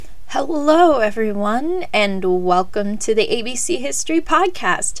Hello, everyone, and welcome to the ABC History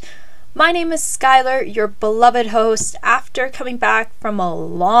Podcast. My name is Skylar, your beloved host, after coming back from a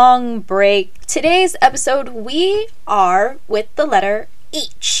long break. Today's episode, we are with the letter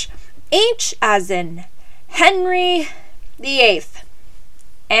H. H as in Henry VIII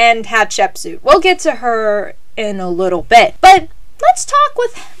and Hatshepsut. We'll get to her in a little bit, but let's talk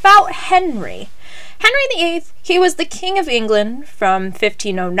about Henry. Henry VIII, he was the King of England from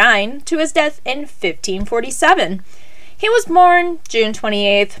 1509 to his death in 1547. He was born June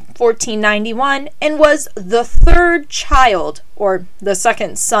 28, 1491, and was the third child, or the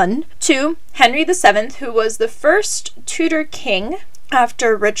second son, to Henry VII, who was the first Tudor king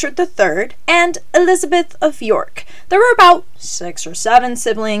after Richard III, and Elizabeth of York. There were about 6 or 7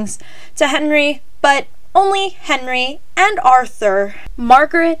 siblings to Henry, but only Henry and Arthur,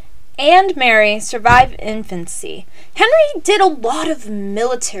 Margaret, and Mary survived infancy. Henry did a lot of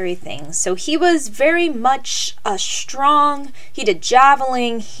military things, so he was very much strong. He did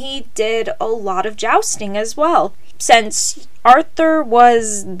javelin, he did a lot of jousting as well. Since Arthur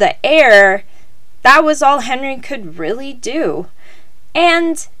was the heir, that was all Henry could really do,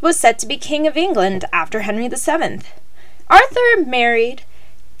 and was set to be King of England after Henry VII. Arthur married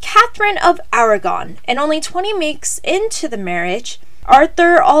Catherine of Aragon, and only 20 weeks into the marriage,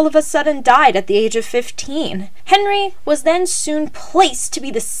 Arthur all of a sudden died at the age of 15. Henry was then soon placed to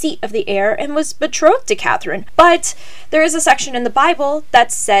be the seat of the heir and was betrothed to Catherine. But there is a section in the Bible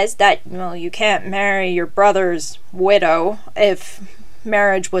that says that, you can't marry your brother's widow if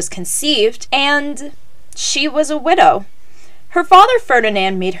marriage was conceived, and she was a widow. Her father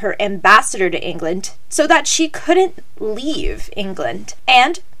Ferdinand made her ambassador to England so that she couldn't leave England,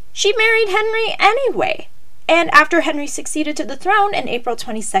 and she married Henry anyway. And after Henry succeeded to the throne in April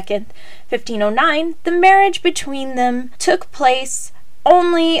 22nd, 1509, the marriage between them took place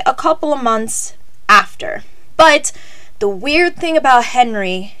only a couple of months after. But the weird thing about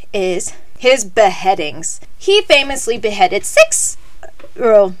Henry is his beheadings. He famously beheaded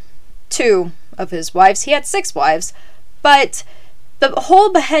 2 of his wives. He had 6 wives. But the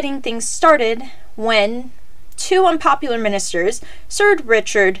whole beheading thing started when 2 unpopular ministers, Sir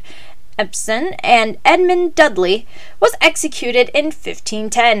Richard Epsom and Edmund Dudley, was executed in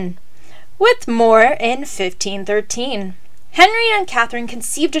 1510, with more in 1513. Henry and Catherine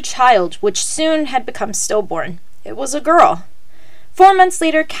conceived a child, which soon had become stillborn. It was a girl. 4 months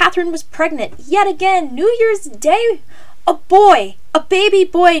later, Catherine was pregnant yet again. New Year's Day, a baby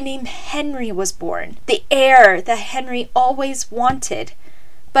boy named Henry was born, the heir that Henry always wanted.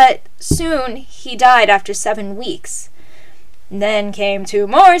 But soon he died after 7 weeks. Then came 2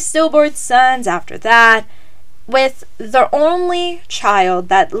 more stillborn sons after that, with the only child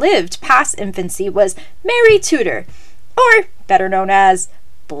that lived past infancy was Mary Tudor, or better known as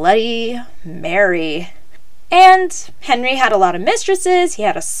Bloody Mary. And Henry had a lot of mistresses. He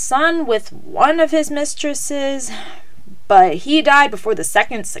had a son with one of his mistresses, but he died before the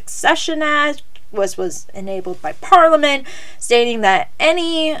Second Succession Act was enabled by Parliament, stating that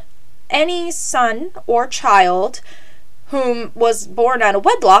any son or child whom was born out of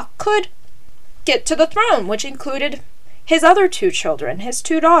wedlock could get to the throne, which included his other 2 children, his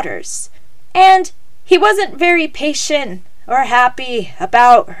 2 daughters. And he wasn't very patient or happy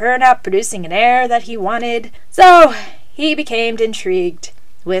about her not producing an heir that he wanted, so he became intrigued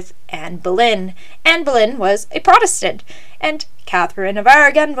with Anne Boleyn. Anne Boleyn was a Protestant, and Catherine of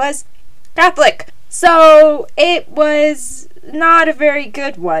Aragon was Catholic, so it was not a very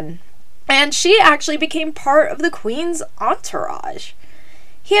good one. And she actually became part of the Queen's entourage.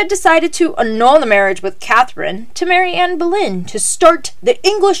 He had decided to annul the marriage with Catherine to marry Anne Boleyn to start the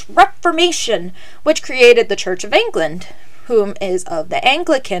English Reformation, which created the Church of England, whom is of the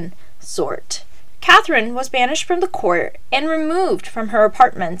Anglican sort. Catherine was banished from the court and removed from her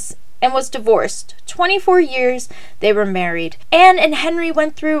apartments and was divorced. 24 years they were married. Anne and Henry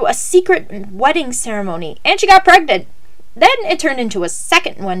went through a secret wedding ceremony, and she got pregnant. Then it turned into a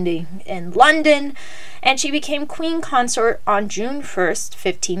second wedding in London, and she became queen consort on June 1st,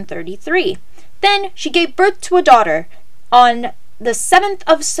 1533. Then she gave birth to a daughter on the 7th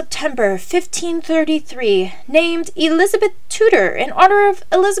of September, 1533, named Elizabeth Tudor in honor of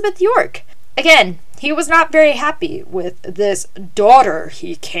Elizabeth York. Again, he was not very happy with this daughter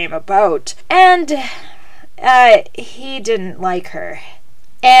he came about, and he didn't like her.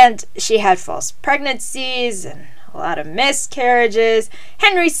 And she had false pregnancies and a lot of miscarriages.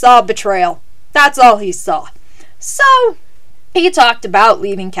 Henry saw betrayal. That's all he saw. So he talked about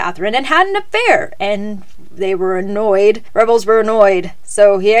leaving Catherine and had an affair, and they were annoyed. Rebels were annoyed,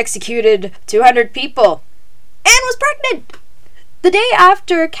 so he executed 200 people and was pregnant. The day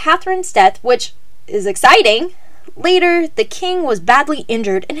after Catherine's death, which is exciting, later the king was badly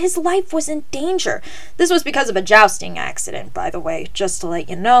injured and his life was in danger. This was because of a jousting accident, by the way, just to let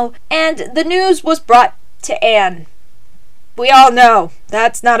you know. And the news was brought to Anne. We all know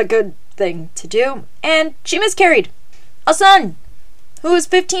that's not a good thing to do. And she miscarried a son who was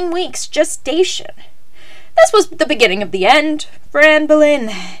 15 weeks gestation. This was the beginning of the end for Anne Boleyn.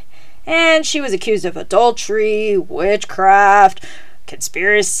 And she was accused of adultery, witchcraft,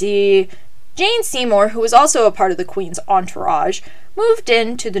 conspiracy. Jane Seymour, who was also a part of the Queen's entourage, moved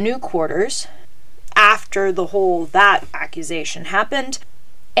into the new quarters after that accusation happened.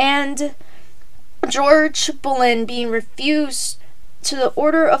 And George Boleyn being refused to the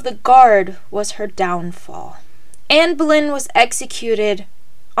Order of the Guard was her downfall. Anne Boleyn was executed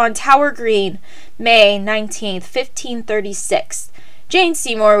on Tower Green, May 19th, 1536. Jane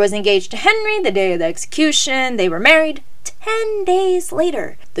Seymour was engaged to Henry the day of the execution. They were married 10 days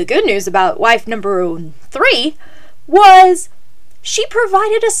later. The good news about wife number 3 was she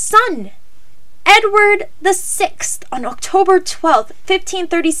provided a son, Edward VI, on October 12th,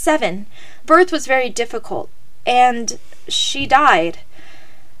 1537. Birth was very difficult, and she died.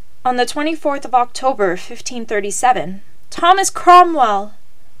 On the 24th of October, 1537, Thomas Cromwell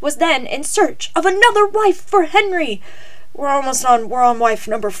was then in search of another wife for Henry. We're on wife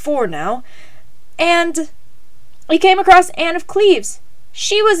number 4 now. And he came across Anne of Cleves.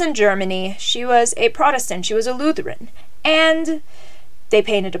 She was in Germany. She was a Protestant. She was a Lutheran. And they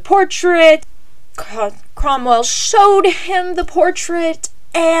painted a portrait. Cromwell showed him the portrait,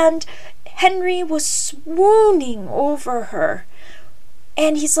 and Henry was swooning over her.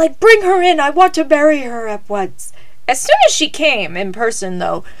 And he's like, bring her in, I want to bury her at once. As soon as she came in person,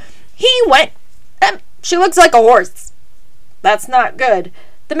 though, he went, she looks like a horse. That's not good.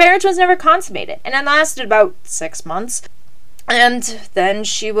 The marriage was never consummated, and it lasted about 6 months. And then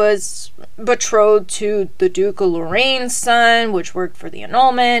she was betrothed to the Duke of Lorraine's son, which worked for the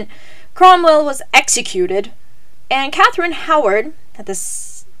annulment. Cromwell was executed, and Catherine Howard, at the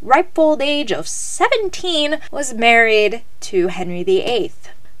ripe old age of 17, was married to Henry VIII.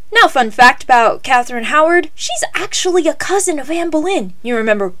 Now, fun fact about Catherine Howard, she's actually a cousin of Anne Boleyn. You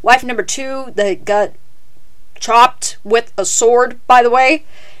remember wife number 2 that got chopped with a sword, by the way?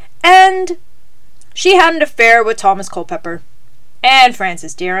 And she had an affair with Thomas Culpeper and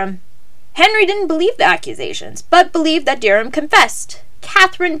Frances Dereham. Henry didn't believe the accusations, but believed that Dereham confessed.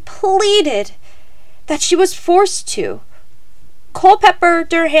 Catherine pleaded that she was forced to. Culpeper,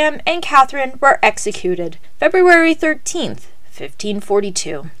 Dereham, and Catherine were executed February 13th,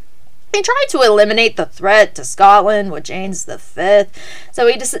 1542. He tried to eliminate the threat to Scotland with James V, so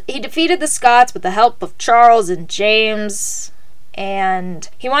he defeated the Scots with the help of Charles and James, and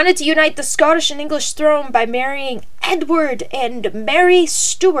he wanted to unite the Scottish and English throne by marrying Edward and Mary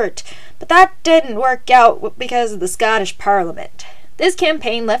Stuart, but that didn't work out because of the Scottish Parliament. This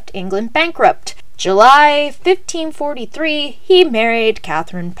campaign left England bankrupt. July 1543, he married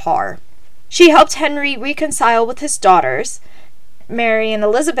Catherine Parr. She helped Henry reconcile with his daughters, Mary and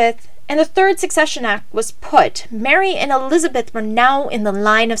Elizabeth, and the Third Succession Act was put. Mary and Elizabeth were now in the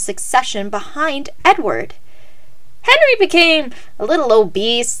line of succession behind Edward. Henry became a little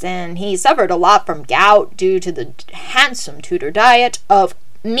obese, and he suffered a lot from gout due to the handsome Tudor diet of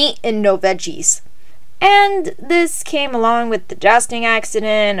meat and no veggies. And this came along with the jousting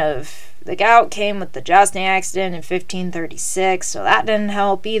accident the gout came with the jousting accident in 1536, so that didn't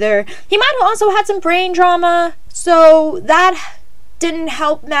help either. He might have also had some brain trauma, so that didn't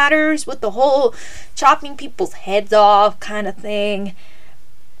help matters with the whole chopping people's heads off kind of thing.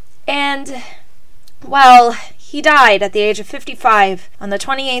 And, well, he died at the age of 55 on the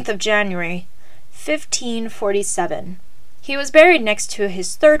 28th of January, 1547. He was buried next to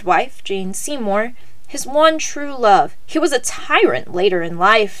his third wife, Jane Seymour, his one true love. He was a tyrant later in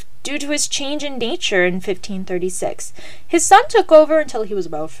life due to his change in nature in 1536. His son took over until he was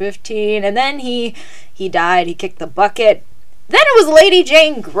about 15, and then he died. He kicked the bucket. Then it was Lady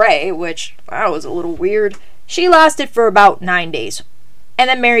Jane Grey, which, that was a little weird. She lasted for about 9 days. And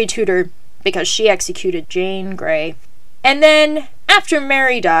then Mary Tudor, because she executed Jane Grey. And then, after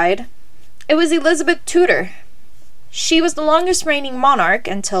Mary died, it was Elizabeth Tudor. She was the longest reigning monarch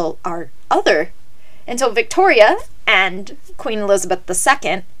until Victoria and Queen Elizabeth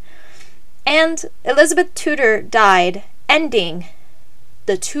II. And Elizabeth Tudor died, ending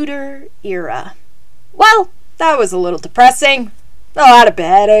the Tudor era. Well, that was a little depressing. A lot of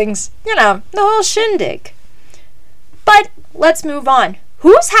beheadings. The whole shindig. But let's move on.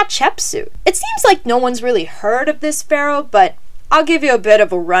 Who's Hatshepsut? It seems like no one's really heard of this pharaoh, but I'll give you a bit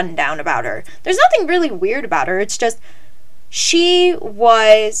of a rundown about her. There's nothing really weird about her. It's just She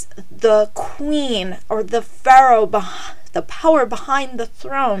was the queen, or the pharaoh, the power behind the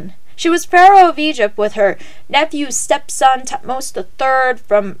throne. She was pharaoh of Egypt with her nephew's stepson Thutmose III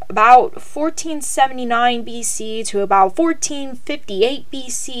from about 1479 BC to about 1458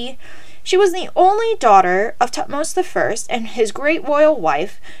 BC. She was the only daughter of Thutmose I and his great royal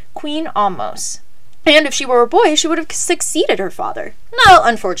wife, Queen Ahmose. And if she were a boy, she would have succeeded her father. No,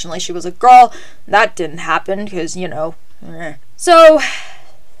 unfortunately, she was a girl. That didn't happen because, So,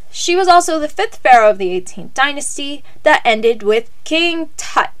 she was also the 5th pharaoh of the 18th dynasty that ended with King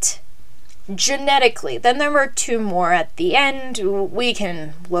Tut. Genetically. Then there were 2 more at the end. We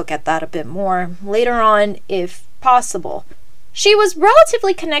can look at that a bit more later on if possible. She was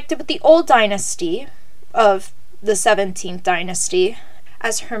relatively connected with the old dynasty of the 17th dynasty,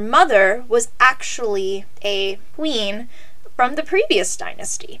 as her mother was actually a queen from the previous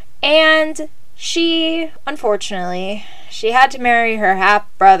dynasty. And she, unfortunately, had to marry her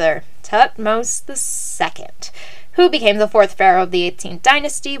half-brother, Thutmose II, who became the 4th pharaoh of the 18th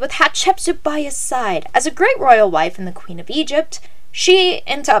dynasty with Hatshepsut by his side. As a great royal wife and the queen of Egypt, she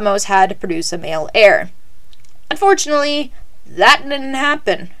and Thutmose had to produce a male heir. Unfortunately, that didn't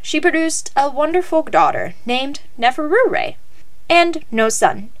happen. She produced a wonderful daughter named Neferure, and no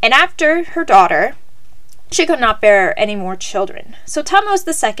son. And after her daughter, she could not bear any more children. So Thutmose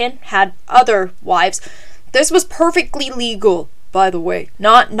II had other wives. This was perfectly legal, by the way.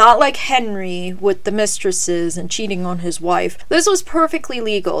 Not like Henry with the mistresses and cheating on his wife. This was perfectly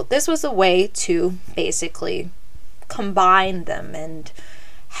legal. This was a way to basically combine them and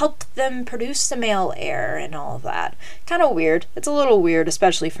help them produce a male heir and all of that. Kind of weird. It's a little weird,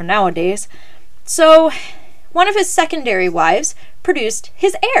 especially for nowadays. So, one of his secondary wives produced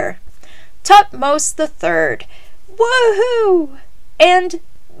his heir, Thutmose III. Woohoo! And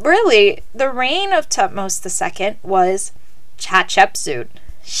really, the reign of Thutmose II was Hatshepsut.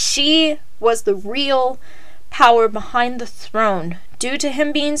 She was the real power behind the throne due to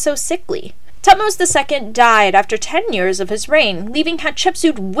him being so sickly. Thutmose II died after 10 years of his reign, leaving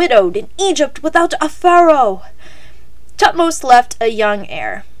Hatshepsut widowed in Egypt without a pharaoh. Thutmose left a young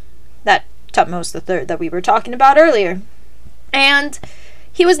heir, that Thutmose III that we were talking about earlier, and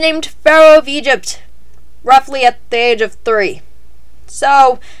he was named Pharaoh of Egypt, roughly at the age of 3.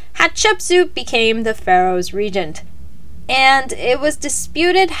 So, Hatshepsut became the pharaoh's regent. And it was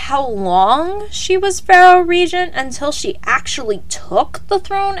disputed how long she was pharaoh regent until she actually took the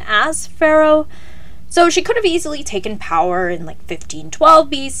throne as pharaoh. So she could have easily taken power in 1512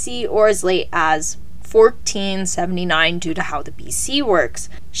 BC or as late as 1479 due to how the BC works.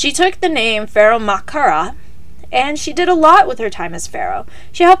 She took the name Pharaoh Makara, and she did a lot with her time as pharaoh.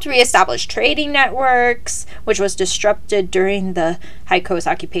 She helped reestablish trading networks, which was disrupted during the Hyksos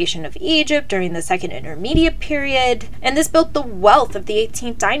occupation of Egypt during the Second Intermediate Period, and this built the wealth of the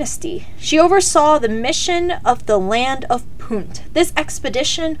 18th dynasty. She oversaw the mission of the land of Punt. This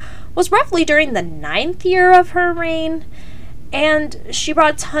expedition was roughly during the 9th year of her reign, and she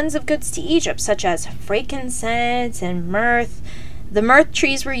brought tons of goods to Egypt, such as frankincense and myrrh. The myrrh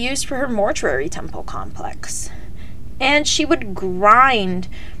trees were used for her mortuary temple complex. And she would grind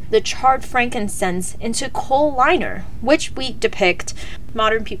the charred frankincense into coal liner, which we depict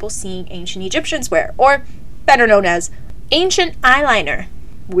modern people seeing ancient Egyptians wear, or better known as ancient eyeliner.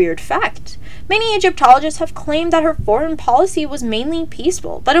 Weird fact. Many Egyptologists have claimed that her foreign policy was mainly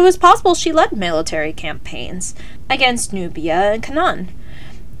peaceful, but it was possible she led military campaigns against Nubia and Canaan.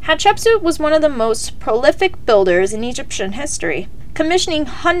 Hatshepsut was one of the most prolific builders in Egyptian history, commissioning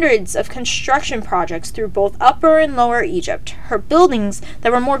hundreds of construction projects through both Upper and Lower Egypt. Her buildings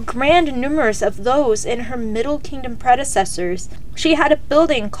that were more grand and numerous of those in her Middle Kingdom predecessors. She had a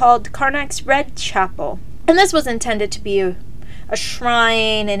building called Karnak's Red Chapel, and this was intended to be a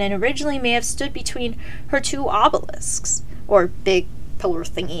shrine, and it originally may have stood between her 2 obelisks, or big pillar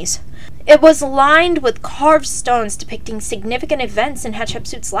thingies. It was lined with carved stones depicting significant events in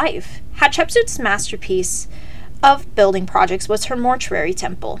Hatshepsut's life. Hatshepsut's masterpiece of building projects was her mortuary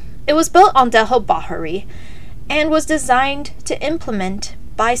temple. It was built on Dehel Bahari and was designed to implement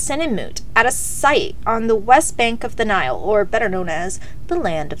by Senenmut at a site on the west bank of the Nile, or better known as the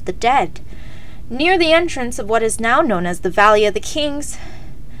Land of the Dead, near the entrance of what is now known as the Valley of the Kings,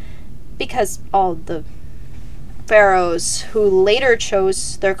 because all the pharaohs who later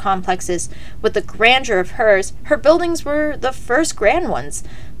chose their complexes with the grandeur of hers, her buildings were the first grand ones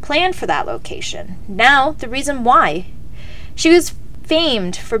planned for that location. Now, the reason why. She was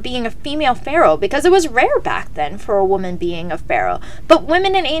famed for being a female pharaoh because it was rare back then for a woman being a pharaoh. But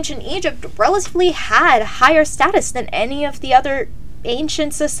women in ancient Egypt relatively had higher status than any of the other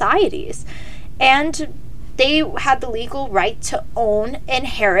ancient societies. And they had the legal right to own,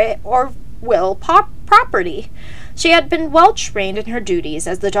 inherit, or will property. She had been well trained in her duties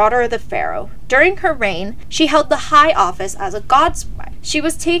as the daughter of the pharaoh. During her reign, she held the high office as a god's wife. She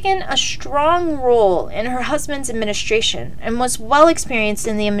was taken a strong role in her husband's administration and was well experienced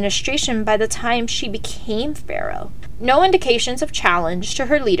in the administration by the time she became pharaoh. No indications of challenge to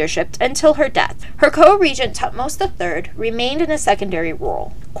her leadership until her death. Her co-regent Thutmose III remained in a secondary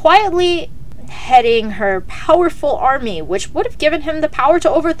role, quietly heading her powerful army, which would have given him the power to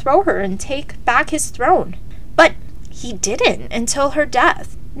overthrow her and take back his throne. But he didn't until her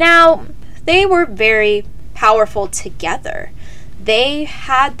death. Now, they were very powerful together. They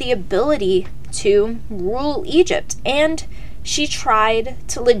had the ability to rule Egypt, and she tried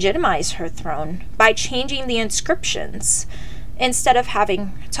to legitimize her throne by changing the inscriptions. Instead of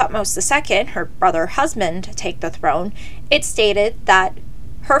having Thutmose II, her brother husband, take the throne, it stated that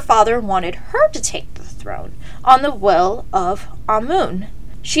her father wanted her to take the throne on the will of Amun.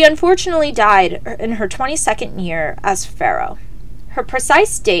 She unfortunately died in her 22nd year as pharaoh. Her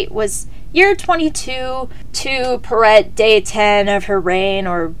precise date was year 22 to Peret day 10 of her reign,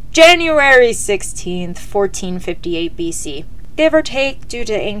 or January 16th, 1458 BC, give or take due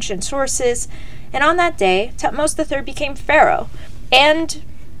to ancient sources. And on that day, Thutmose III became pharaoh. And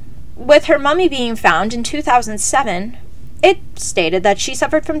with her mummy being found in 2007, it stated that she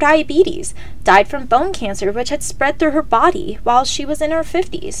suffered from diabetes, died from bone cancer which had spread through her body while she was in her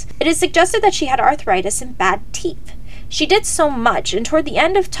 50s. It is suggested that she had arthritis and bad teeth. She did so much, and toward the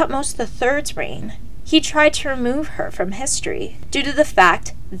end of Thutmose III's reign, he tried to remove her from history due to the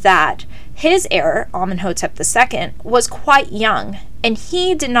fact that his heir, Amenhotep II, was quite young, and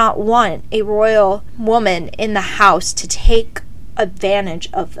he did not want a royal woman in the house to take advantage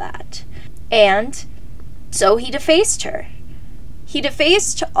of that. And so he defaced her. He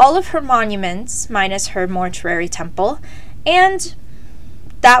defaced all of her monuments, minus her mortuary temple, and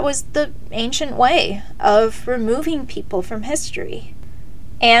that was the ancient way of removing people from history.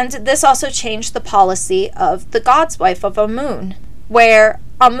 And this also changed the policy of the god's wife of Amun, where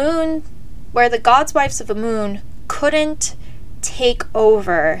the god's wives of Amun couldn't take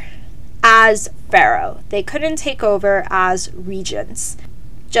over as pharaoh. They couldn't take over as regents,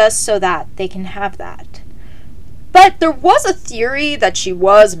 just so that they can have that. But there was a theory that she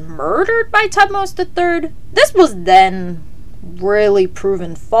was murdered by Thutmose III. This was then really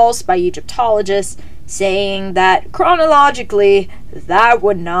proven false by Egyptologists, saying that chronologically that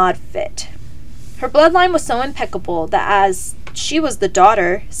would not fit. Her bloodline was so impeccable that as she was the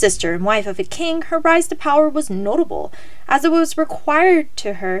daughter, sister, and wife of a king, her rise to power was notable, as it was required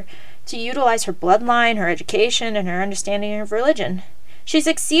to her to utilize her bloodline, her education, and her understanding of religion. She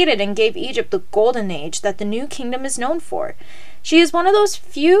succeeded and gave Egypt the golden age that the new kingdom is known for. She is one of those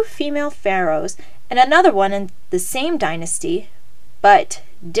few female pharaohs, and another one in the same dynasty, but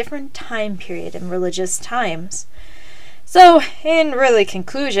different time period in religious times. So, in really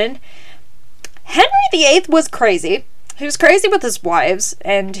conclusion, Henry VIII was crazy. He was crazy with his wives,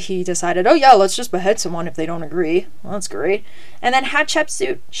 and he decided, oh yeah, let's just behead someone if they don't agree. Well, that's great. And then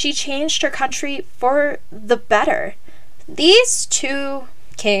Hatshepsut, she changed her country for the better. These two,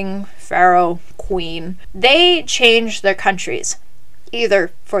 king, pharaoh, queen, they changed their countries,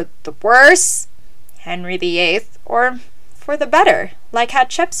 either for the worse, Henry VIII, or for the better, like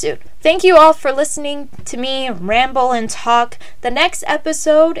Hatshepsut. Thank you all for listening to me ramble and talk. The next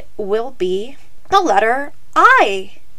episode will be the letter I.